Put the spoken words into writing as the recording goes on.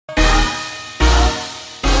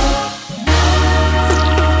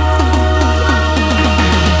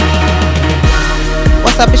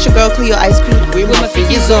up? It's your girl KOJO Ice Cream. We're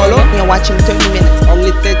You're watching 30 Minutes.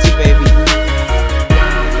 Only 30, baby.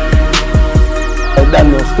 That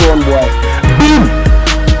no storm boy. Boom.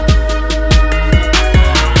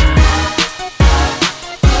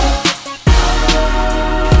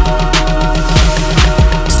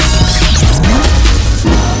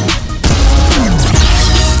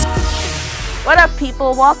 What up,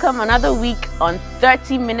 people? Welcome another week on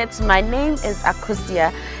 30 Minutes. My name is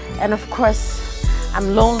Akustia, and of course,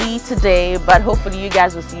 I'm lonely today, but hopefully you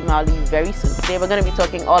guys will see Mali very soon. Today we're going to be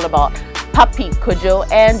talking all about PAPPY, KOJO,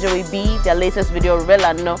 and Joey B, their latest video, Real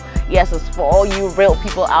and No. Yes, it's for all you real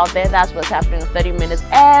people out there. That's what's happening in 30 minutes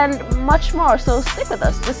and much more. So stick with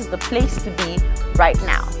us. This is the place to be right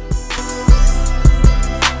now.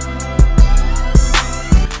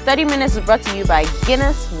 30 Minutes is brought to you by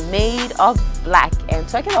Guinness Made of Black. And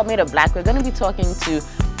talking about Made of Black, we're going to be talking to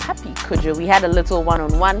PAPPY KOJO. We had a little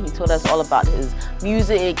one-on-one. He told us all about his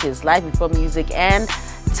music, his life before music, and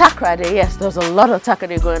Takrade. Yes, there was a lot of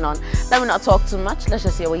Takrade going on. Let me not talk too much. Let's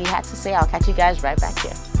just hear what he had to say. I'll catch you guys right back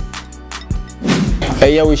here.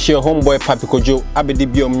 Hey, yeah, we share homeboy PAPPY KOJO.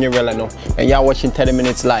 Abedibio Mnirela no. And y'all watching 30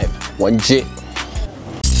 Minutes Live. 1J.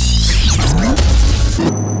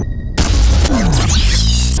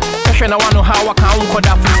 I want to how I can't go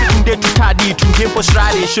down from day to tardy to game for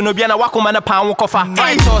Friday. Should not be an Wakuma pound coffee.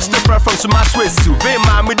 I saw different from some Swiss. Very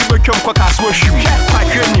man with the Burkham Cocas wash you. I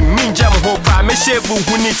can't mean jam hope. I'm a chef who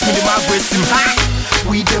needs me to my breast.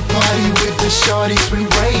 We the party with the shorties, we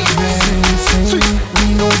raving.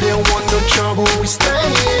 We know they want no trouble, we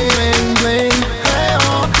staying. Hey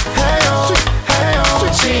oh, hey oh, hey oh,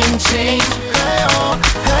 ching ching. Hey oh,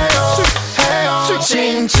 hey oh, hey oh,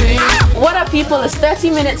 ching ching. What up, people? It's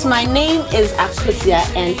 30 Minutes. My name is Akustia,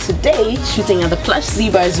 and today, shooting at the Plush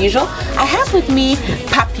Zebra as usual, I have with me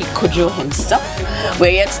PAPPY KOJO himself.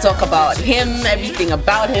 We're here to talk about him, everything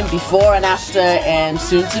about him before and after, and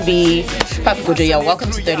soon to be. PAPPY KOJO, yeah,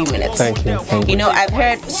 welcome to 30 Minutes. Thank you. Thank you. You know, I've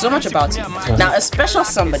heard so much about you. Now, a special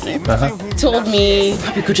somebody told me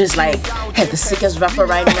PAPPY KOJO is like the sickest rapper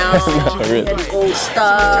right now. Really. The old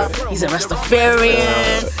stuff. He's a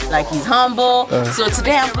Rastafarian, like he's humble. So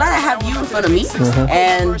today, I'm glad I have you in front of me,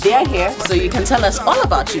 and they're here, so you can tell us all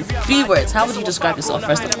about you. 3 words. How would you describe yourself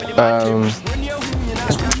first of all?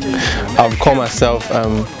 I'll call myself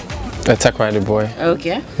a tech rider boy.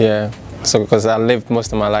 Okay. Yeah. So because I lived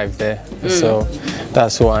most of my life there, so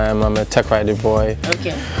that's who I am. I'm a tech rider boy.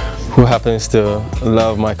 Okay. Who happens to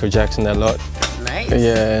love Michael Jackson a lot. Nice.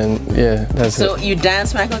 Yeah, and yeah, that's it. So you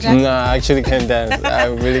dance Michael Jackson? No, I actually can't dance. I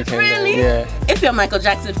really can't Really? dance. Yeah. If you're a Michael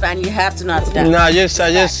Jackson fan, you have to know how to dance. No, I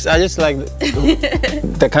just like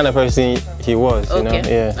the kind of person he was, you know?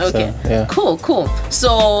 Yeah. Okay. So, yeah. Cool.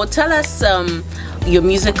 So tell us your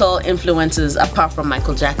musical influences apart from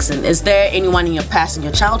Michael Jackson. Is there anyone in your past, in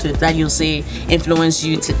your childhood, that you'll say influenced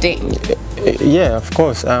you today? Yeah, of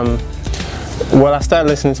course. Well, I started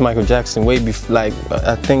listening to Michael Jackson way before, like,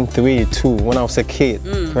 I think 3, 2, when I was a kid.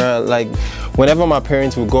 Like, whenever my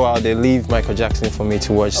parents would go out, they leave Michael Jackson for me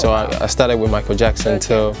to watch. So I started with Michael Jackson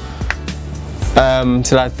till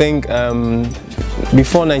I think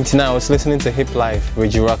before 99, I was listening to Hip Life,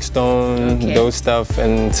 Reggie Rockstone, those stuff,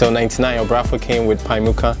 and until 99, Obrafo came with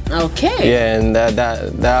Paimuka. Okay. Yeah, and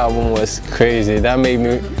that album was crazy. That made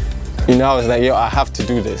me, you know, I was like, yo, I have to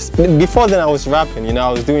do this. Before then, I was rapping, you know,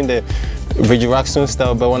 I was doing the Reggie Rockstone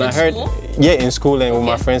stuff, but when I heard, in school and with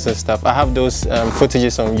my friends and stuff, I have those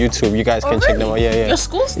footages on YouTube. You guys can check them out. Yeah. Your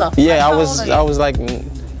school stuff? Yeah, I was like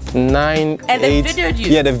 9, and 8. they videoed you?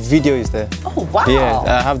 Yeah, the video is there. Oh wow! Yeah,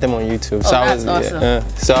 I have them on YouTube. Oh, that's awesome.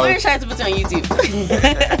 So why are you trying to put it on YouTube?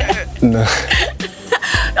 No.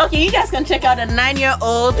 Okay, you guys can check out a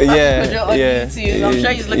 9-year-old PAPPY KOJO on YouTube. I'm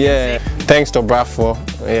sure he's looking sick. Thanks to Obrafo.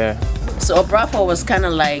 Yeah. So Obrafo was kind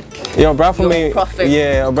of like Obrafo your prophet.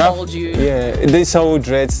 Yeah, Obrafo called you. Yeah, this whole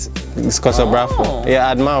dreads is because of Obrafo. Yeah,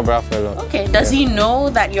 I admire Obrafo a lot. Okay, does he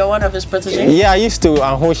know that you're one of his proteges? Yeah, I used to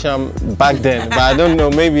Hosham back then, but I don't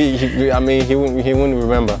know. Maybe he wouldn't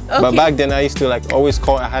remember. Okay. But back then I used to like always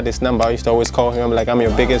call. I had his number. I used to always call him like, I'm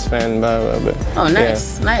your biggest fan. Blah, blah, blah. Oh,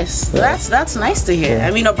 nice. Yeah. That's nice to hear.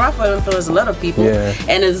 I mean, Obrafo influenced a lot of people,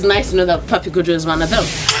 and it's nice to know that PAPPY KOJO is one of them.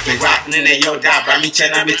 Let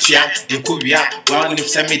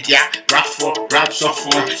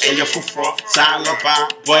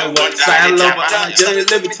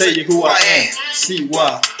me tell you who I am. See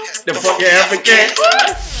what the fuck you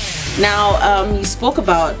African. Now, you spoke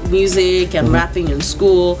about music and rapping in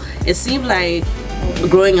school. It seemed like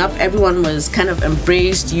growing up, everyone was kind of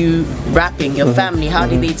embraced you rapping. Your family, how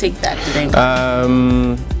did they take that? Did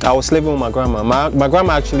they I was living with my grandma. My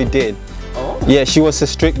grandma actually did. Oh. Yeah, she was a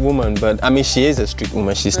strict woman, but I mean, she is a strict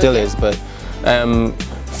woman. She still is, but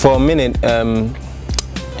for a minute,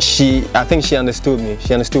 I think she understood me.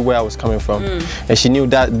 She understood where I was coming from, and she knew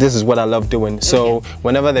that this is what I love doing. So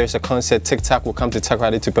whenever there's a concert, TikTok will come to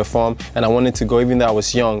Takoradi to perform, and I wanted to go, even though I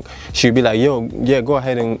was young. She'd be like, "Yo, yeah, go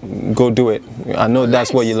ahead and go do it. I know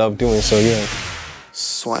that's what you love doing." So yeah.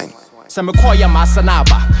 Swang. Some call ya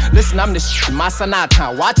Masanaba. Listen, I'm the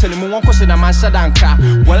Masanata. Watching me one question, a man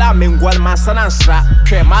Shadanka. Well, I'm in Gual Masanansra.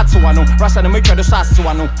 Crematuano, Rasa and make the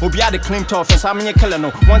Sasuano. Obia the claim to office, I'm in your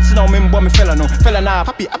Kelano. Once no men bomb felano. Felana,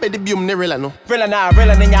 Pappy, I bet the beam Nerelano. Felana,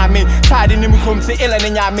 Relan, tied in him come to Ellen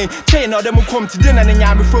and Yami. Chain or them who come to dinner and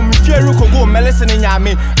Yami from Fieruko go, Melissa and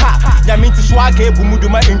Yami. Ha, Yamin to swag,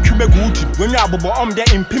 Bumuduma in Kumegut. When you're on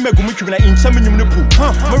there in Pimegumukuna in Chaminumupu.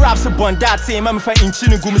 Marabs upon that same, I'm for in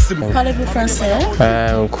Chinugumisi. Parlez-vous français?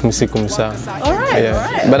 Kumsi kumsa. All right, yeah. all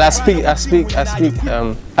right. But I speak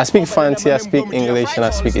Fanti, I speak English, and I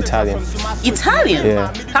speak Italian. Italian?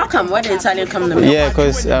 Yeah. How come? Where did Italian come from? Yeah,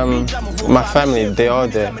 because my family, they're all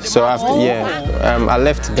there. So after, I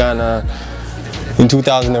left Ghana in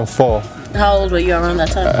 2004. How old were you around that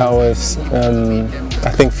time? I was, I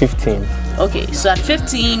think 15. Okay, so at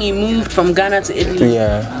 15 you moved from Ghana to Italy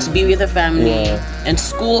to be with the family and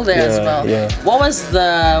school there as well. Yeah. What was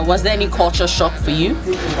there any culture shock for you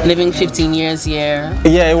living 15 years here?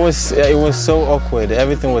 Yeah, it was so awkward.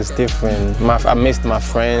 Everything was different. I missed my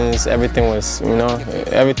friends. Everything was,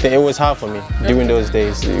 everything. It was hard for me during those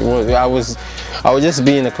days. I would just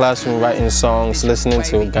be in the classroom writing songs, listening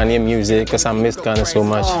to Ghanaian music because I missed Ghana so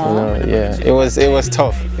much. Yeah, it was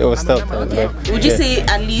tough. It was tough. But, would you say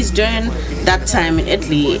at least during that time in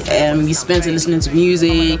Italy, you spent listening to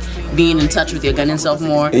music, being in touch with your Ghanaian self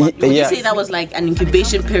more? Would you say that was like an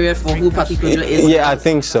incubation period for who PAPPY KOJO is? Yeah, I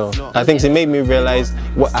think so. I think it made me realize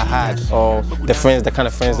what I had, or the kind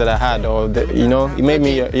of friends that I had, or it made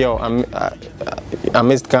me I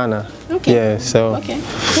missed Ghana. Okay. Yeah. So. Okay.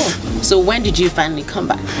 Cool. So when did you finally come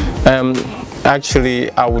back?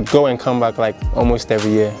 Actually, I would go and come back like almost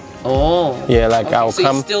every year. Oh. Yeah, like okay, I'll so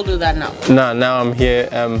come. You still do that now? No, now I'm here.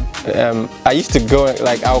 I used to go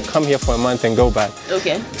like I'll come here for a month and go back.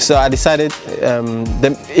 Okay. So I decided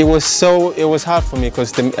it was hard for me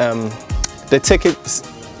because the tickets,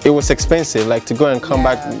 it was expensive. Like to go and come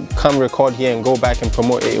back, come record here and go back and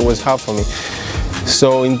promote it was hard for me.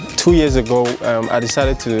 So 2 years ago, I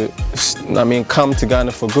decided to, come to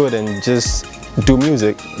Ghana for good and just do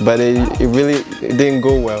music, but it didn't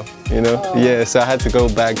go well, Yeah, so I had to go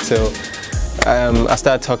back till I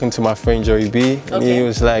started talking to my friend Joey B, and he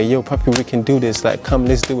was like, "Yo, Pappy, we can do this. Like, come,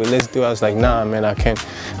 let's do it. I was like, "Nah, man, I can't.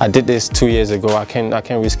 I did this 2 years ago. I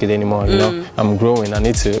can't risk it anymore. I'm growing. I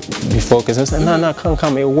need to be focused." I was like, "Nah, come.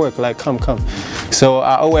 It'll work. Like, come." So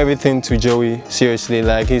I owe everything to Joey. Seriously,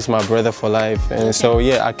 like he's my brother for life. And so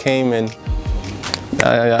yeah, I came and.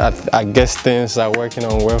 I guess things are working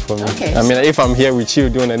on well for me. Okay, I mean, if I'm here with you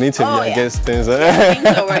doing an interview, I guess things are...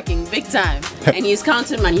 things are working big time. And he's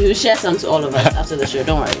counting money. He'll share some to all of us after the show,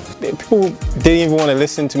 don't worry. People didn't even want to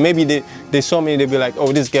listen to, maybe they saw me, they'd be like,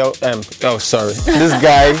 "Oh, this girl, this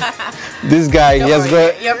guy, he has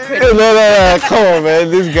got..." You're pretty. No, come on, man,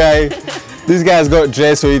 this guy's got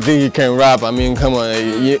dressed so he think he can rap. I mean, come on,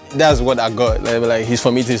 that's what I got. Like he's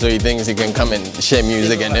from Italy, so he thinks he can come and share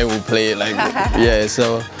music and then we'll play it. Like, yeah.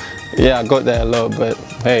 So, yeah, I got that a lot. But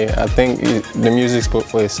hey, I think the music spoke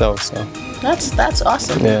for itself. So that's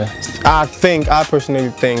awesome. Yeah, I personally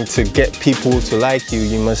think to get people to like you,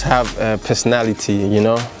 you must have a personality.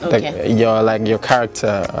 Okay. Like your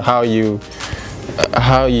character, how you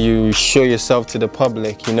show yourself to the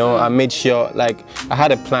public, I made sure, like, I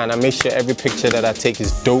had a plan. I made sure every picture that I take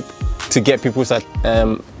is dope to get people's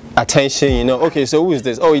attention, Okay, so who is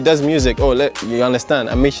this? Oh, he does music. Oh, you understand?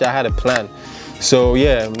 I made sure I had a plan. So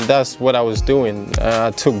yeah, that's what I was doing. I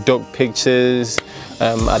took dope pictures.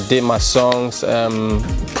 I did my songs,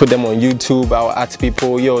 put them on YouTube. I would ask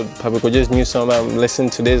people, "Yo, Pappy KOJO just new song, listen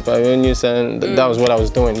to this, but I new song." That was what I was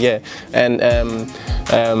doing, yeah. And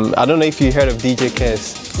I don't know if you heard of DJ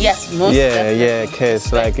Kes. Yes, most definitely. Yeah,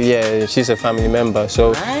 Kes. Like, yeah, she's a family member.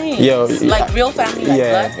 So, nice. Like real family, like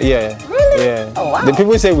blood? Yeah. Really? Yeah. Oh wow. The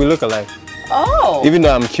people say we look alike. Oh. Even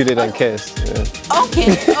though I'm cuter than Kes. Yeah.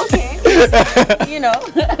 Okay.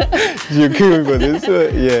 You're cool for this,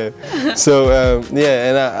 yeah. So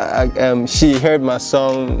and she heard my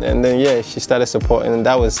song, and then she started supporting, and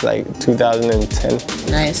that was like 2010.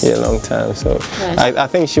 Nice. Yeah, long time. So nice. I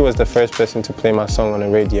think she was the first person to play my song on the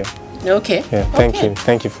radio. Okay. Yeah. Thank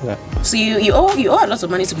you for that. So you owe a lot of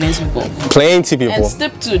money to plenty people. Plenty people. And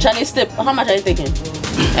Stip too. Charlie Stip. How much are you taking?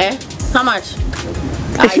 How much?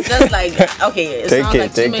 I just like, okay, it sounds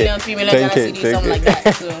like 2 million, 3 million Ghana cedis, something like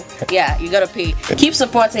that. So yeah, you gotta pay. Keep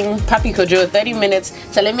supporting Pappy KOJO. 30 minutes.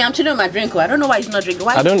 Telling me I'm chilling with my drink. I don't know why he's not drinking.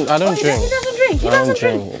 Why? I don't drink. He doesn't drink. He doesn't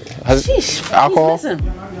drink. Sheesh, alcohol?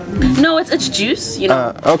 No, it's juice. You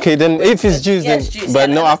know. Okay, then if it's juice, then juice. but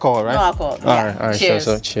no alcohol, right? No alcohol. All right. Cheers.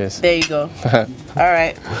 So cheers. There you go. All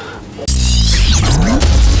right.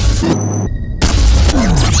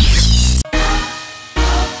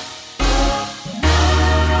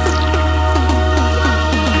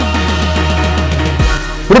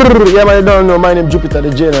 Yeah, man, you don't know. My name is Jupiter the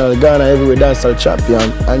General, Ghana Everywhere Dancehall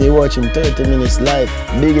Champion, and you're watching 30 Minutes Live,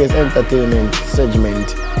 biggest entertainment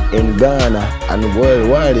segment in Ghana and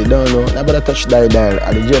worldwide. You don't know. Now, better touch dial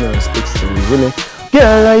at the General speaks to me, you know.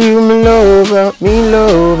 Girl, are you me love, me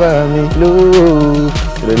love, me love.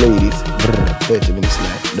 To the ladies, 30 Minutes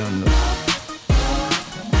Live, don't know.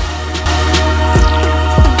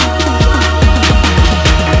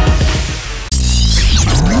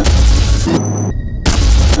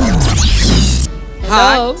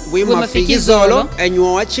 Hi, we're Mafiki Zolo, and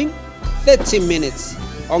you're watching 30 Minutes.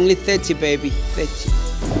 Only 30, baby.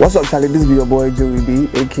 30. What's up, Charlie? This be your boy Joey B,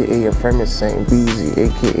 aka a friend is saying Beezy,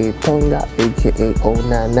 aka Tonga, aka Oh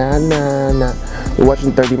Na Na Na Na. You're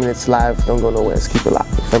watching 30 Minutes Live. Don't go nowhere. Just keep it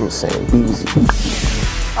locked. A friend is saying Beezy.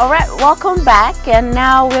 All right, welcome back, and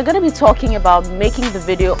now we're going to be talking about making the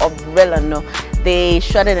video of Real or No. They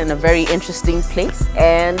shot it in a very interesting place,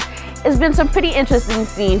 and it's been some pretty interesting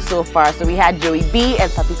scenes so far. So we had Joey B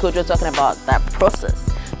and Pappy KOJO talking about that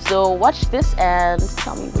process. So watch this and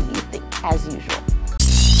tell me what you think, as usual.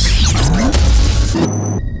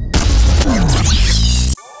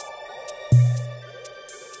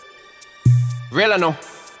 Real or no?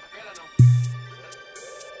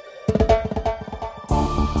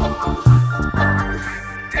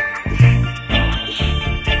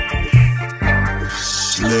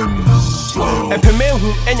 And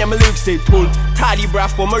Pemehu, and your lyrics say told Taddy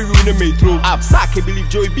Braff for my room in metro. I've Saki believe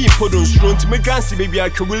Joey being put on strong to make Gansy baby. I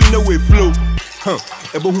can will no way flow.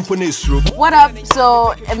 What up?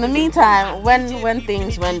 So in the meantime, when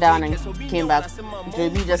things went down and came back, Joey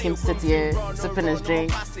B just came to sit here sipping his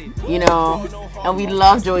drink, you know, and we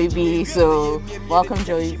love Joey B. So welcome,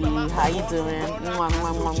 Joey B. How you doing? Mwah,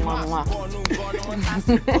 mwah, mwah, mwah, mwah.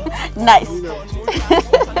 Nice.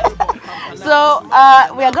 So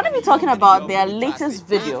we are going to be talking about their latest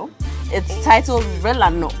video. It's titled Real or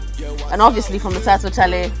No, and obviously from the title,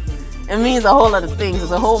 Charlie, it means a whole lot of things.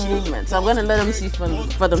 It's a whole movement. So I'm going to let them see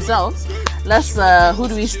for themselves. Let's, who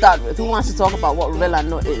do we start with? Who wants to talk about what Real or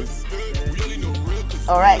No is?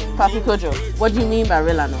 All right, Pappy KOJO, what do you mean by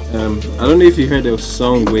Real or No? I don't know if you heard the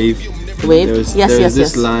song Wave. Wave? There's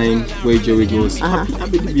this line where Joey goes,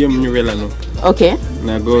 Real or No. Okay.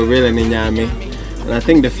 And I go, Real or No. And I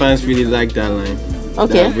think the fans really like that line.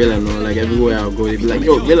 Okay. That Real or No. Like everywhere I go, they be like,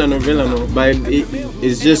 yo, Real or No, Real or No. But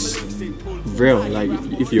it's just real. Like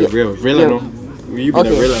if you're real or No, you be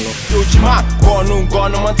the Real or No.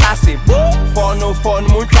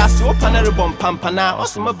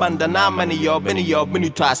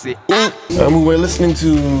 We were listening to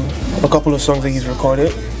a couple of songs that he's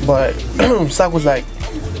recorded, but Sak was like,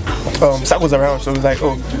 Sak was around, so it was like,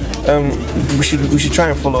 we should try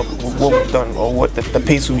and follow up what we've done or what the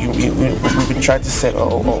pace we've been trying to set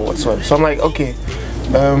or whatsoever. So I'm like, okay,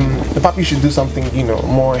 the Pappy should do something, you know,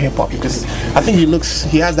 more hip hop, because I think he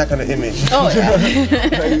has that kind of image. Oh yeah.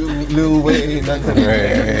 Like, Lil Wayne, that kind of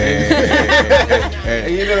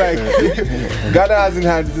and you know, like Ghana hasn't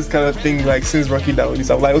had this kind of thing like since Rocky Downey.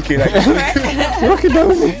 So I'm like, okay, like Rocky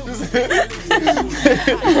Downey.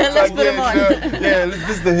 Let's put him on. Yeah, this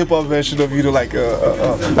is the hip hop version of, you know, like a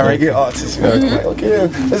reggae artist. You know? Like, okay, yeah,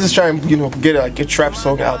 let's just try and, you know, get a trap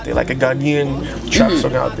song out there, like a Ghanaian trap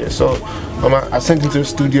song out there. So I sent him to the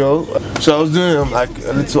studio. So I was doing like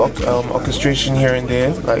a little orchestration here and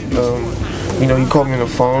there, like you know, he called me on the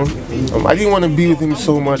phone. I didn't want to be with him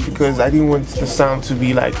so much because I didn't want the sound to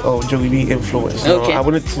be like, oh, Joey B influence. You know? I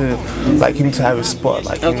wanted to like him to have a spot,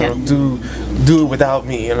 like, you know, do it without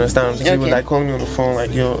me. You understand? So he was like calling me on the phone,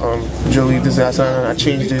 like, yo, Joey, this is I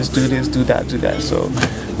changed this, do that. So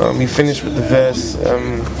he finished with the verse.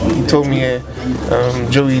 He told me,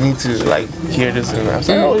 Joey, you need to like hear this, and I was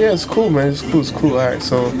like, oh yeah, it's cool, man, it's cool. All right,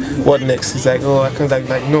 so what next? He's like, oh, I can like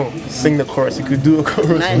no, sing the chorus. You could do a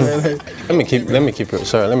chorus. Nice. Man. Like, Let me keep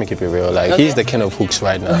it real. Like he's the king of hooks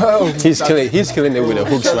right now. He's killing it with the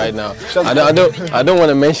hooks right now. I don't want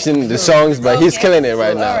to mention the songs, but he's killing it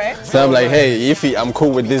right now. Right. So I'm like, hey, if I'm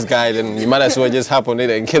cool with this guy, then you might as well just hop on it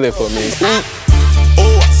and kill it for me.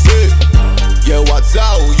 Oh, I said, yeah, what's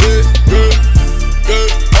out, yeah.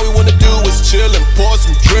 All we wanna do is chill and pour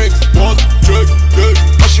some drinks.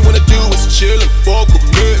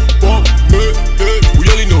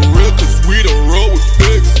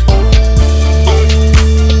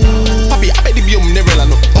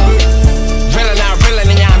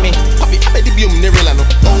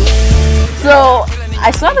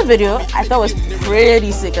 I saw the video. I thought it was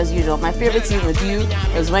pretty sick as usual. My favorite scene with you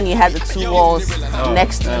was when you had the two walls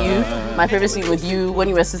next to you. My favorite scene with you when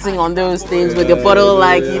you were sitting on those things with your bottle,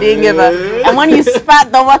 like you didn't give a. And when you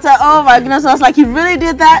spat the water, oh my goodness! I was like, you really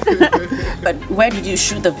did that. But where did you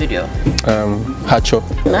shoot the video? Hacho.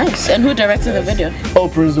 Nice. And who directed the video? Oh,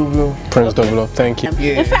 Prince Dovlo. Prince Dovlo, thank you.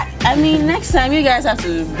 In fact, I mean, next time you guys have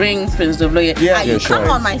to bring Prince Dovlo. You come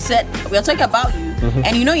on my set. We're talking about you,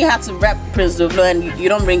 and you know you have to rep Prince Dovlo, and you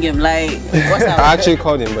don't bring him. Like, what's that? I actually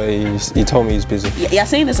called him, but he told me he's busy. You're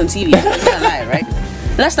saying this on TV. You're not lying, right?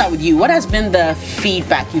 Let's start with you. What has been the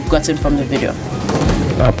feedback you've gotten from the video?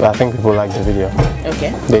 I think people like the video.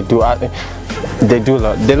 Okay. They do.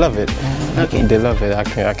 They love it. Okay. They love it.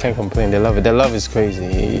 I can't complain. They love it. Their love is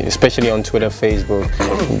crazy, especially on Twitter, Facebook.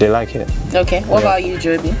 They like it. Okay. What about you,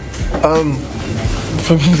 Joby?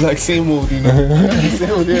 For me, like same old, you know.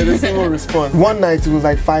 The same old response. One night it was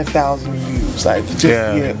like 5,000 views, like just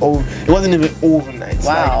it wasn't even overnight.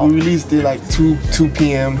 Wow. Like, we released it like 2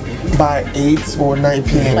 p.m. by 8 or 9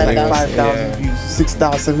 p.m. like 5,000 views,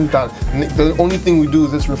 6,000, 7,000. The only thing we do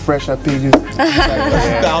is just refresh our pages.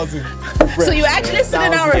 Like 1,000. So you actually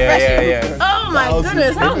sitting down refreshing? Oh my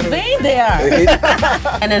goodness, how vain they are!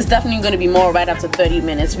 And there's definitely going to be more right after 30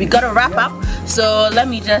 minutes. We got to wrap up. So let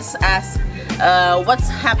me just ask. What's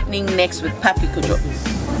happening next with PAPPY KOJO?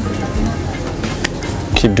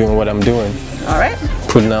 Keep doing what I'm doing. All right.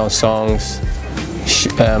 Putting out songs.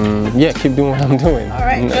 Yeah, keep doing what I'm doing. All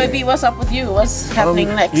right. Joby, what's up with you? What's happening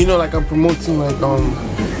next? You know, like I'm promoting like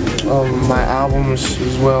my albums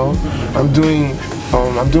as well. I'm doing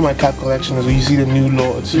my cat collection as well. You see the new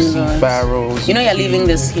Lords, you see Pharaohs. You know you're leaving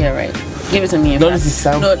this here, right? Give it to me. No, this is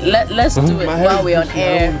sound. No, let's do it while we're on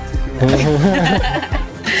air.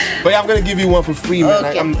 But yeah, I'm gonna give you one for free, man.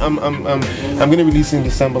 Okay. I'm gonna release it in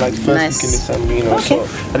December, like first week in December, you know. Okay. So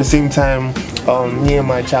at the same time, me and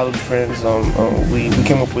my childhood friends, we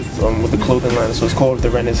came up with the clothing line. So it's called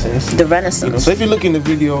The Renaissance. The Renaissance. You know, so if you look in the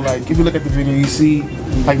video, like if you look at the video, you see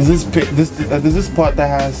like there's this part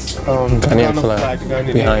that has Ghanaian flag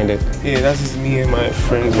behind it. Yeah, that's just me and my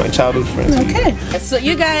friends, my childhood friends. Okay. So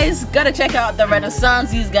you guys gotta check out The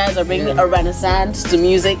Renaissance. These guys are bringing a renaissance to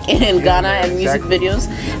music in Ghana and music videos.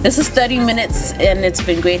 This is 30 minutes, and it's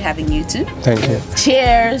been great having you too. Thank you.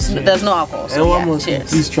 Cheers. There's no alcohol. So and one more cheers. thing,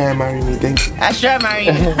 please try and marry me. Thank you. I try marry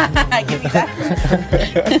you. Give me that.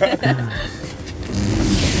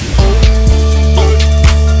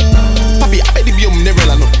 Papi, I bet you never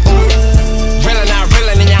know. Rela na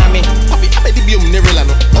rela ni nyame. Papi, I bet you never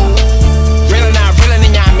know. Rela na rela ni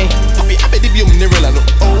nyame. Papi, I bet you never know.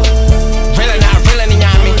 Rela na rela ni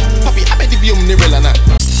nyame. Papi, I bet you never know.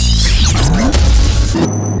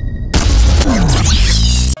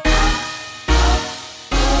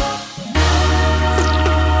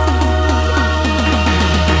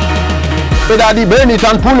 Daddy burn it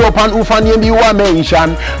and pull up and oof and name you a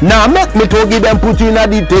mention. Now make me to give them put in a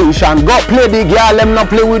detention. Go play the girl, them not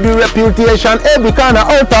play with the reputation. Every kind of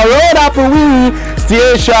out a road after we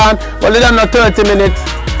station. Well, it's not 30 minutes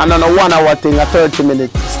and on a 1 hour thing, a 30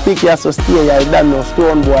 minutes. Stick here so stay here, you don't know,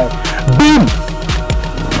 stone boy. Boom!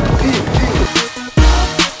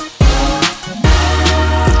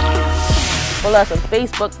 Follow us on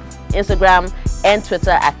Facebook, Instagram, and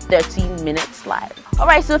Twitter at 30MINITZLIVE.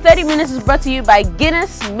 Alright, so 30 Minutes is brought to you by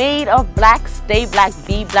Guinness, made of black. Stay black,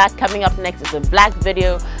 be black. Coming up next is a black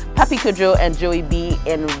video. PAPPY KOJO and Joey B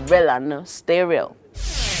in Rela. No, stay real.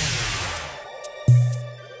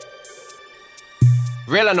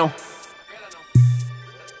 Rela no.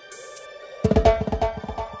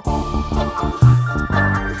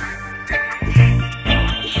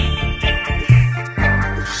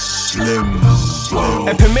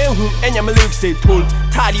 And Pemehu and Yamaluk say told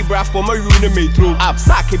Taddy Braff for my room and metro. Up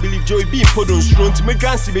Saki believe Joy being put on strong to make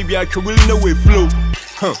Gansi baby I can will no way flow.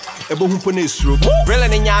 A boom punis rope. Rela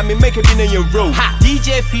and Yami make a bin in your row.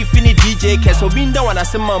 DJ Fini DJ Castle being down and I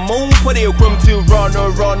said my mom put a crumb to run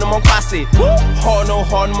or mon classy. Horn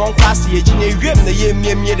mon classy, a genie grim the yem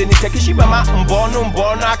the Takeshiba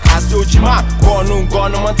born I cast Ojima, born on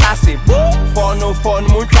Montasi. For no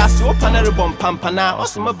moon classy, open a bomb pampana, or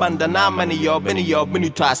some bandana, many your Benny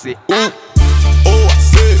Tassi. Oh, I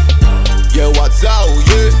said, yeah, what's out,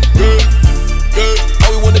 yeah.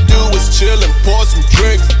 All we wanna do is chill and pour some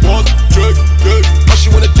drinks, yeah. All she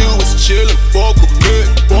wanna do is chill and fuck with me,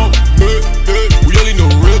 We only know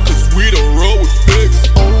real cause we don't roll with fakes.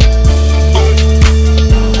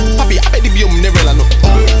 Papi, I bet you never know.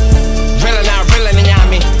 Rela na rela ni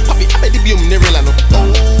nyame. Papi, I bet you never know.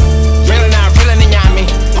 Rela na rela ni nyame.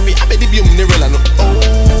 Papi, I bet you never know.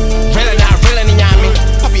 Rela na rela ni nyame.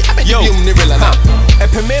 Papi, I bet you never know.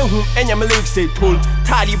 Epemehu room, and your lyrics say pull.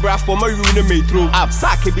 Tidy bra for my room in metro. Up,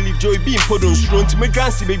 sack, I believe Joy being put on strong to my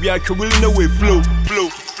grancy, baby, I can will in the way flow.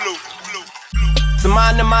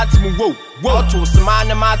 Samana Matu, whoa, to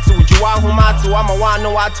Samana Matu, Joahu Matu, I'm a one,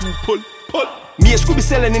 no, what to pull. Me a Scooby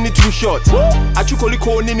selling in the 2 shorts. I took only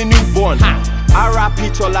corn in the newborn. I rap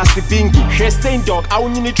it or last the bingy. She stain dog, I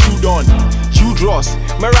want you in true dawn. You dross,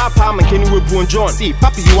 my rap arm and can you born John. See,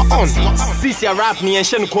 Pappy, you are on. See, I rap me and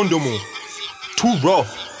Shen Condomo. Too raw.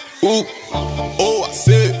 Ooh, oh, I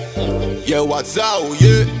said, yeah, what's out,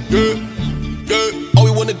 yeah. All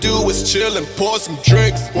we wanna do is chill and pour some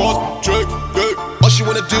drinks, yeah. All she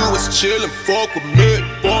wanna do is chill and fuck with me,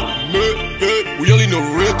 yeah. We only know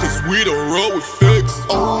real cause we don't roll with fakes.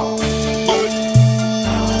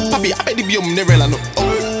 Papi, I bet the biom never no.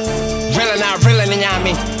 Rela na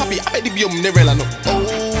nyame. Papi, I bet the biom never no.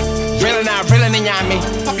 Rela na nyame.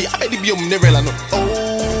 Papi, I bet the biom never no.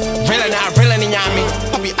 Rela na nyame.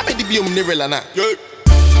 Papi, I bet the biom never no.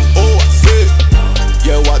 Oh, I said,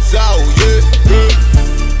 yeah, what's out, yeah.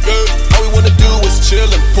 All we wanna do is chill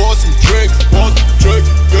and pour some drinks, yeah.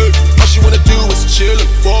 All she wanna do is chill and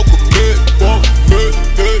fuck with me, yeah.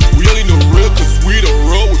 We only know real cause we don't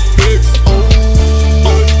roll with fakes.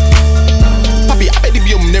 Papi, I bet the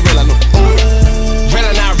biom never no.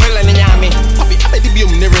 Rela na nyame. Papi, I bet the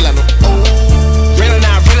biom never no. Rela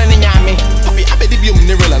na nyame. Papi, I bet the biom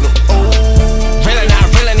never no. Rela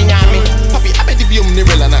na nyame. Papi, I bet the biom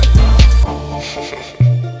never no.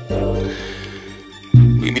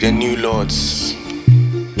 We be the new lords.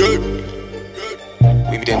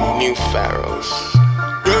 We be the new pharaohs.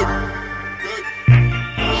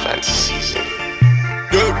 Fancy season.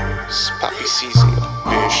 It's Pappy season,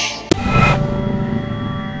 bitch.